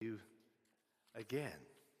again.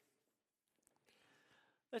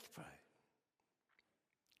 Let's pray.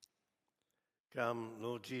 Come,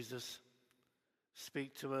 Lord Jesus,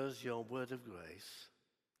 speak to us your word of grace.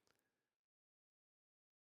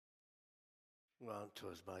 Grant to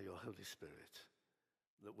us by your Holy Spirit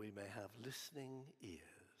that we may have listening ears.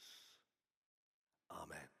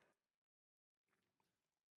 Amen.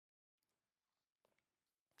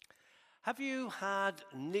 Have you had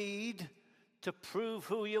need to prove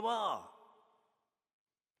who you are?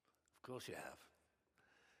 Of course you have.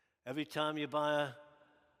 Every time you buy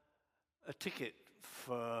a ticket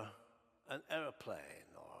for an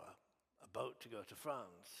aeroplane or a boat to go to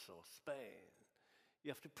France or Spain,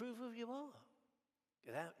 you have to prove who you are.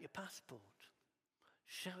 Get out your passport.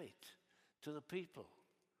 Show it to the people.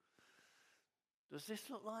 Does this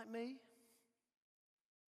look like me?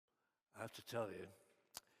 I have to tell you,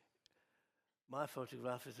 my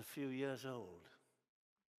photograph is a few years old.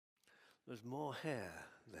 There's more hair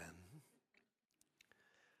then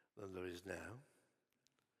than there is now.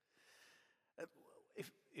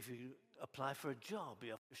 If you apply for a job,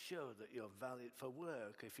 you have to show that you're valid for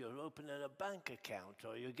work. If you're opening a bank account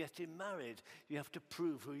or you're getting married, you have to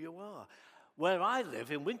prove who you are. Where I live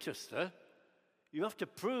in Winchester, you have to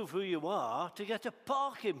prove who you are to get a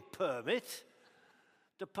parking permit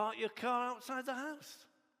to park your car outside the house.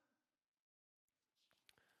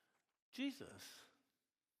 Jesus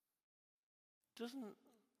doesn't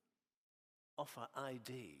offer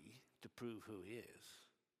ID to prove who he is,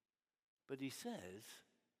 but he says,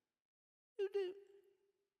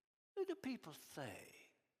 who do people say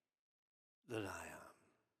that I am?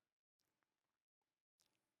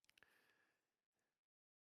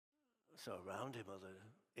 So around him are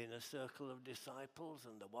the inner circle of disciples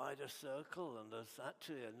and the wider circle, and there's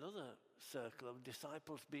actually another circle of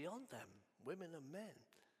disciples beyond them, women and men.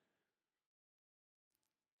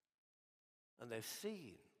 And they've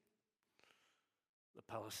seen the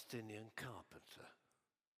Palestinian carpenter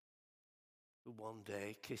who one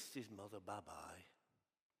day kissed his mother bye-bye,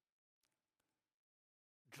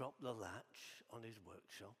 dropped the latch on his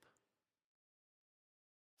workshop,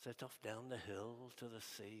 set off down the hill to the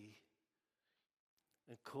sea,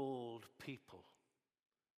 and called people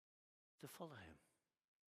to follow him.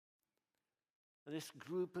 And this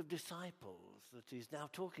group of disciples that he's now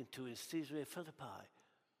talking to in Caesarea Philippi,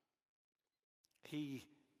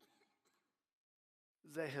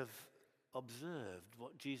 they have observed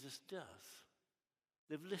what Jesus does.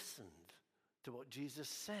 They've listened to what Jesus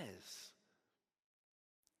says.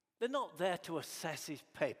 They're not there to assess his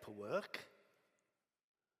paperwork,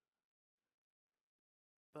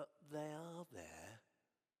 but they are there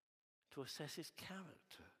to assess his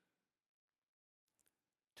character,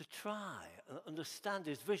 to try and understand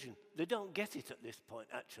his vision. They don't get it at this point,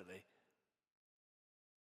 actually,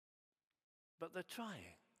 but they're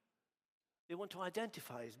trying. They want to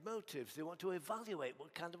identify his motives. They want to evaluate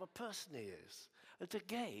what kind of a person he is, and to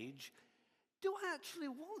gauge, do I actually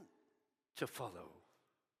want to follow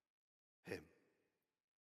him?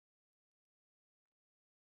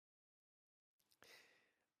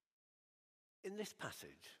 In this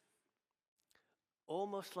passage,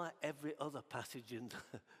 almost like every other passage in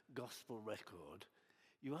the gospel record,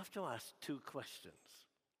 you have to ask two questions.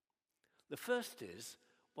 The first is,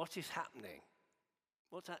 what is happening?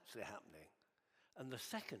 What's actually happening? And the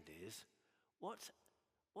second is, what's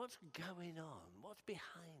going on? What's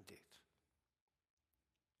behind it?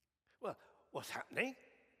 Well, what's happening?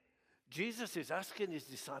 Jesus is asking his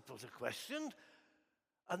disciples a question,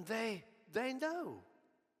 and they know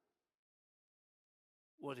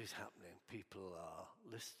what is happening. People are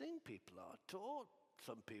listening, people are taught,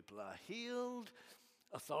 some people are healed,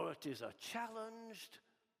 authorities are challenged.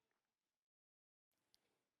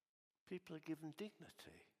 People are given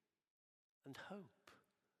dignity and hope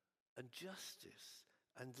and justice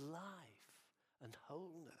and life and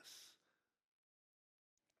wholeness.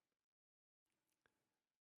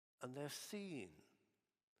 And they're seen,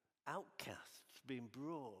 outcasts being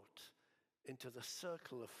brought into the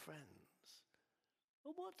circle of friends.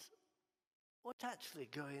 Well, what's actually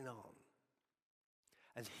going on?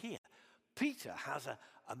 And here, Peter has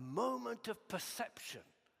a moment of perception,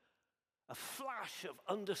 a flash of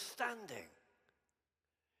understanding.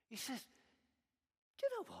 He says, do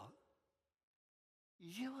you know what?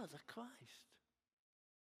 You are the Christ.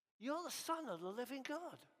 You're the Son of the living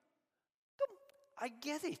God. Come, I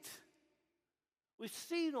get it. We've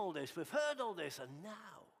seen all this, we've heard all this, and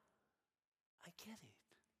now I get it.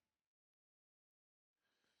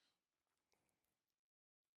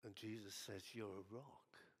 And Jesus says, you're a rock.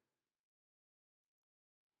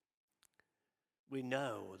 We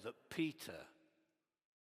know that Peter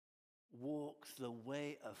walks the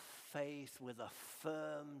way of faith with a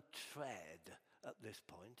firm tread at this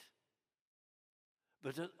point.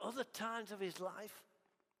 But at other times of his life,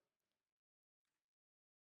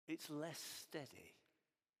 it's less steady.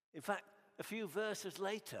 In fact, a few verses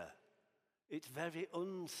later, it's very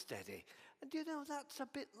unsteady. And you know, that's a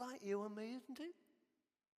bit like you and me, isn't it?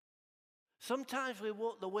 Sometimes we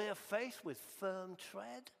walk the way of faith with firm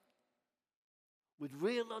tread, with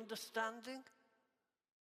real understanding,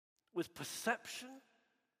 with perception.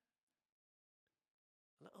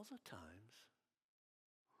 And at other times,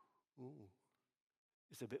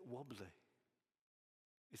 it's a bit wobbly.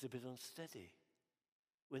 It's a bit unsteady.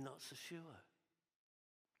 We're not so sure.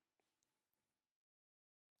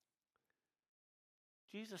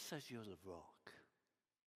 Jesus says you're the rock.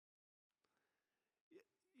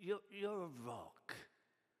 You're a rock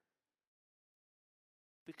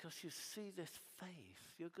because you see this faith.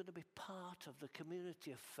 You're going to be part of the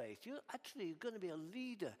community of faith. You're going to be a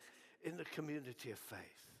leader in the community of faith.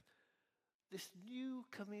 This new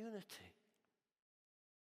community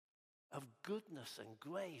of goodness and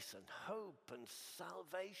grace and hope and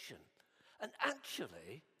salvation. And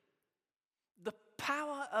actually, the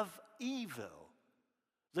power of evil,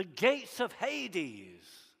 the gates of Hades,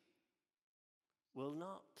 will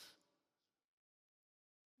not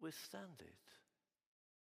withstand it.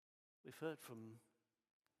 We've heard from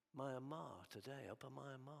Myanmar today, Upper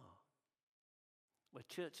Myanmar, where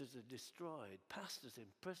churches are destroyed, pastors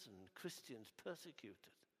imprisoned, Christians persecuted.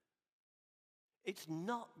 It's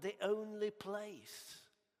not the only place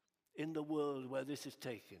in the world where this is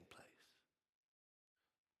taking place.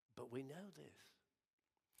 But we know this,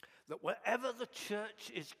 that wherever the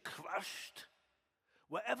church is crushed,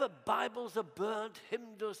 wherever Bibles are burnt,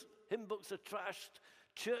 hymn books are trashed,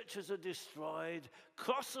 churches are destroyed,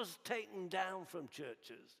 crosses taken down from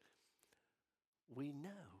churches, we know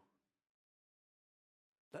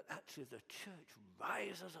that actually the church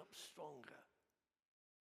rises up stronger.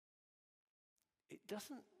 It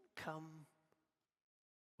doesn't come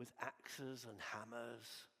with axes and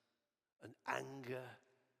hammers and anger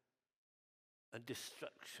and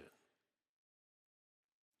destruction.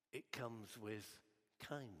 It comes with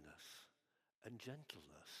kindness and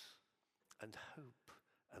gentleness and hope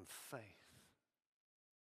and faith.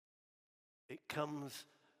 It comes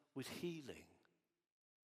with healing.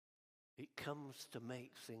 It comes to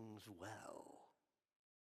make things well.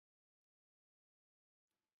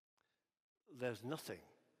 There's nothing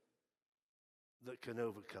that can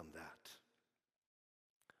overcome that.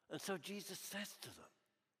 And so Jesus says to them,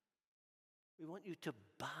 we want you to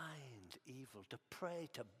bind evil, to pray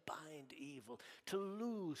to bind evil, to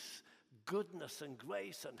loose goodness and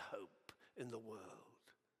grace and hope in the world.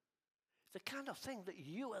 It's the kind of thing that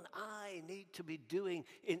you and I need to be doing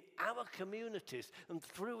in our communities and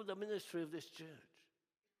through the ministry of this church.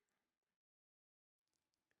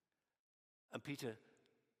 And Peter,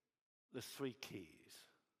 there's 3 keys.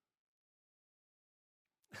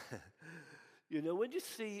 You know, when you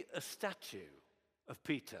see a statue of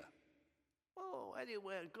Peter,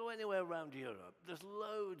 go anywhere around Europe, there's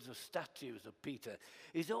loads of statues of Peter.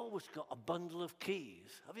 He's always got a bundle of keys.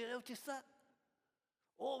 Have you noticed that?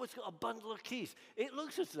 Always got a bundle of keys. It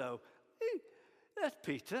looks as though, hey, that's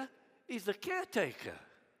Peter. He's the caretaker.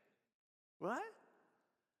 Right?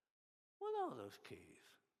 What are those keys?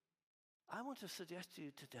 I want to suggest to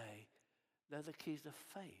you today, they're the keys of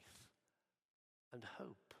faith and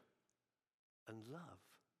hope and love.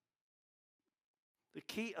 The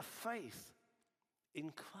key of faith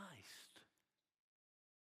in Christ,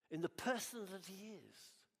 in the person that he is,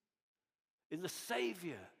 in the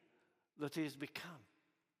Savior that he has become.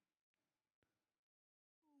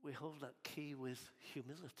 We hold that key with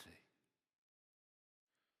humility.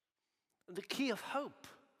 And the key of hope,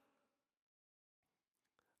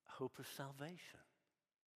 hope of salvation.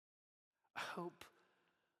 Hope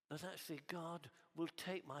that actually God will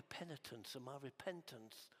take my penitence and my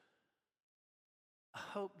repentance. I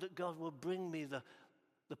hope that God will bring me the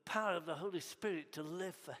power of the Holy Spirit to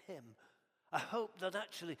live for him. I hope that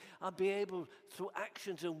actually I'll be able, through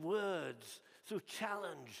actions and words, through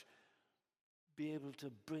challenge, be able to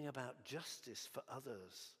bring about justice for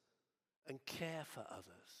others and care for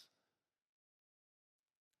others.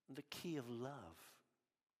 And the key of love.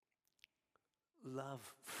 Love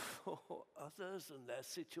for others and their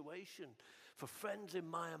situation, for friends in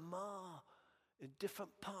Myanmar, in different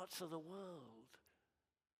parts of the world.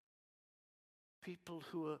 People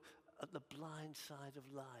who are at the blind side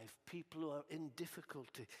of life, people who are in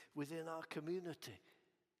difficulty within our community.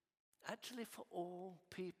 Actually, for all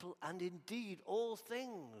people and indeed all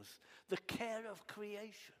things, the care of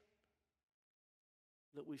creation.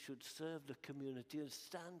 that we should serve the community and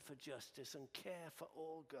stand for justice and care for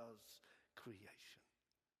all God's creation.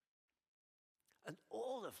 And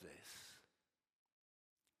all of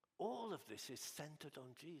this is centered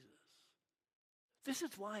on Jesus. This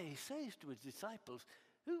is why he says to his disciples,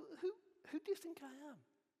 who do you think I am?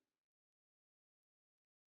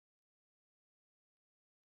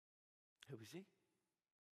 Who is he?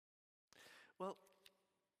 Well,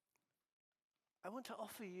 I want to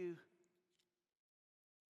offer you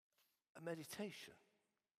a meditation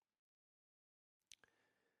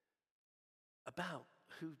about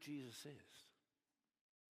who Jesus is.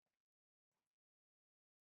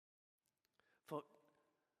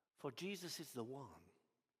 For Jesus is the one.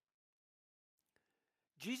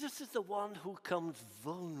 Jesus is the one who comes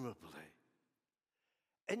vulnerably,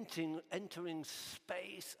 entering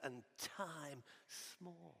space and time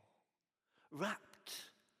small,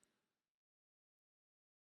 wrapped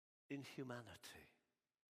in humanity,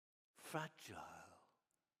 fragile,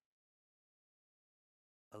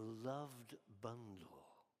 a loved bundle.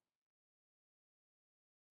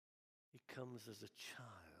 He comes as a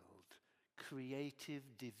child, creative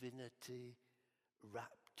divinity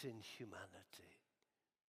wrapped in humanity.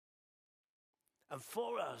 And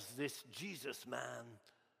for us, this Jesus man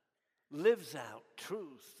lives out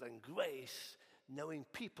truth and grace, knowing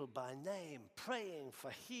people by name, praying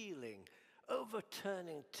for healing,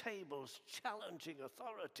 overturning tables, challenging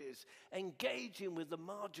authorities, engaging with the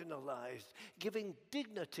marginalized, giving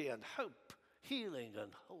dignity and hope, healing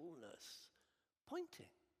and wholeness, pointing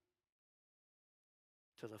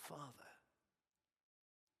to the Father,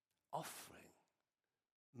 offering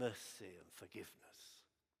mercy and forgiveness.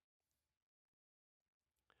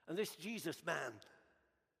 And this Jesus man,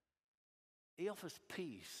 he offers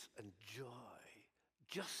peace and joy,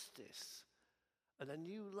 justice, and a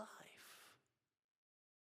new life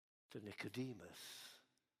to Nicodemus,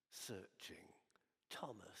 searching,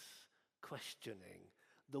 Thomas, questioning,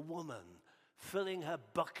 the woman filling her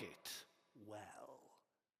bucket well,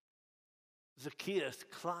 Zacchaeus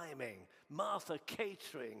climbing, Martha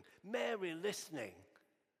catering, Mary listening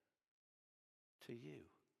to you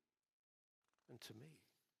and to me.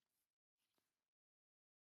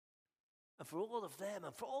 And for all of them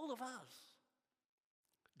and for all of us,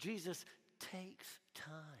 Jesus takes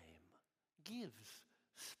time, gives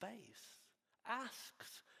space,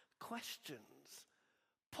 asks questions,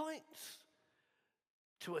 points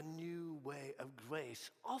to a new way of grace,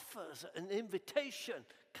 offers an invitation.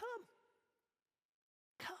 Come,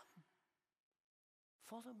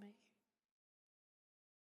 follow me.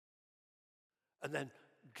 And then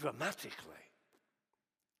dramatically,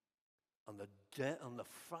 on the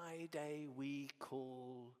Friday we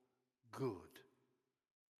call good,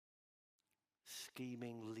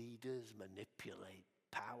 scheming leaders manipulate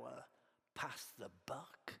power, pass the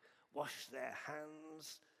buck, wash their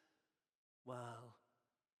hands, while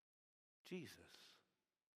Jesus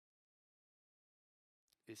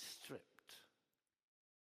is stripped,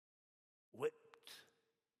 whipped,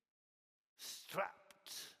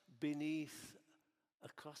 strapped beneath a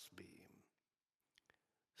crossbeam,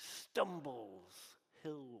 stumbles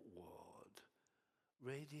hillward,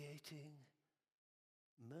 radiating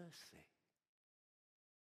mercy.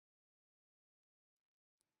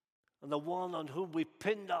 And the one on whom we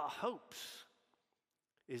pinned our hopes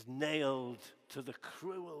is nailed to the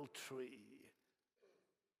cruel tree.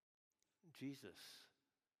 Jesus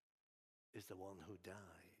is the one who dies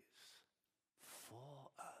for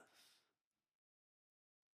us.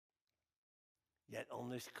 Yet on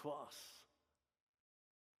this cross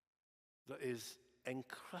that is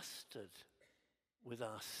encrusted with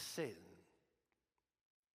our sin,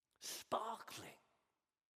 sparkling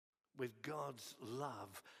with God's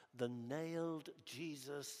love, the nailed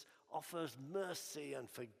Jesus offers mercy and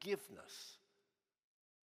forgiveness,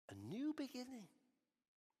 a new beginning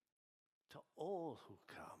to all who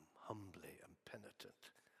come humbly and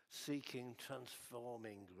penitent, seeking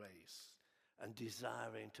transforming grace and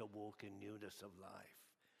desiring to walk in newness of life.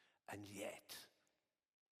 And yet,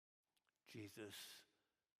 Jesus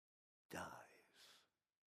dies,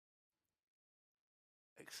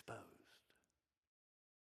 exposed,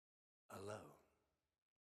 alone.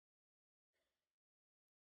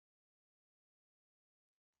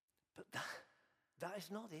 But that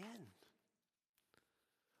is not the end.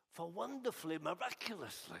 For wonderfully,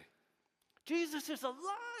 miraculously, Jesus is alive.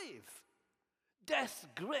 Death's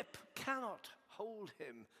grip cannot hold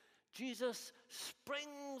him. Jesus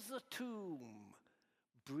springs the tomb,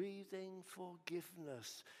 breathing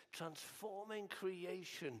forgiveness, transforming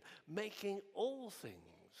creation, making all things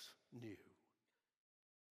new.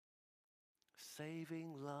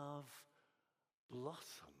 Saving love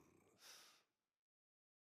blossoms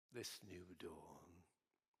this new dawn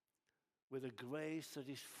with a grace that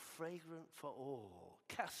is fragrant for all,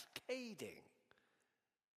 cascading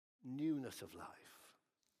newness of life.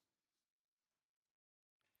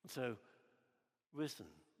 So, risen,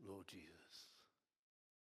 Lord Jesus,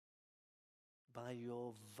 by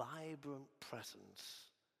your vibrant presence,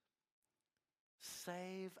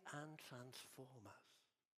 save and transform us.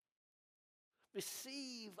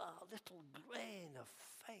 Receive our little grain of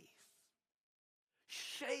faith.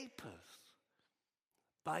 Shape us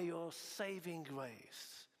by your saving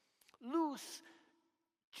grace. Loose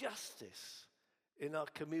justice in our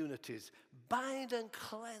communities. Bind and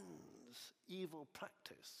cleanse evil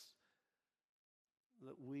practice,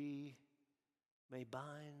 that we may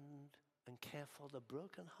bind and care for the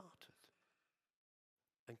brokenhearted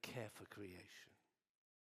and care for creation.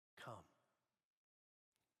 Come,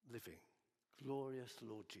 living, glorious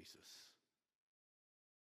Lord Jesus,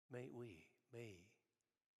 may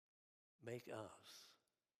make us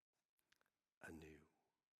anew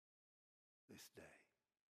this day.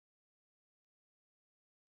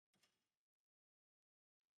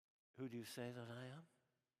 Who do you say that I am?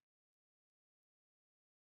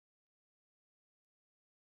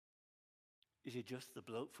 Is it just the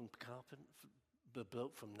bloke from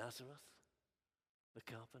Nazareth, the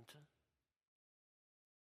carpenter?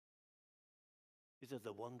 Is it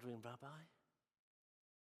the wandering rabbi?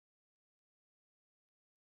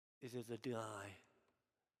 Is it the guy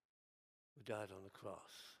who died on the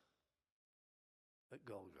cross at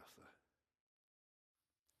Golgotha?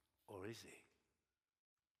 Or is he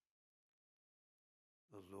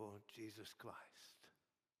the Lord Jesus Christ,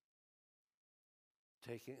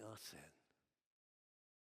 taking our sin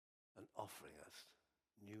and offering us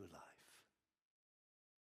new life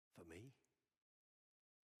for me,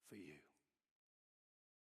 for you?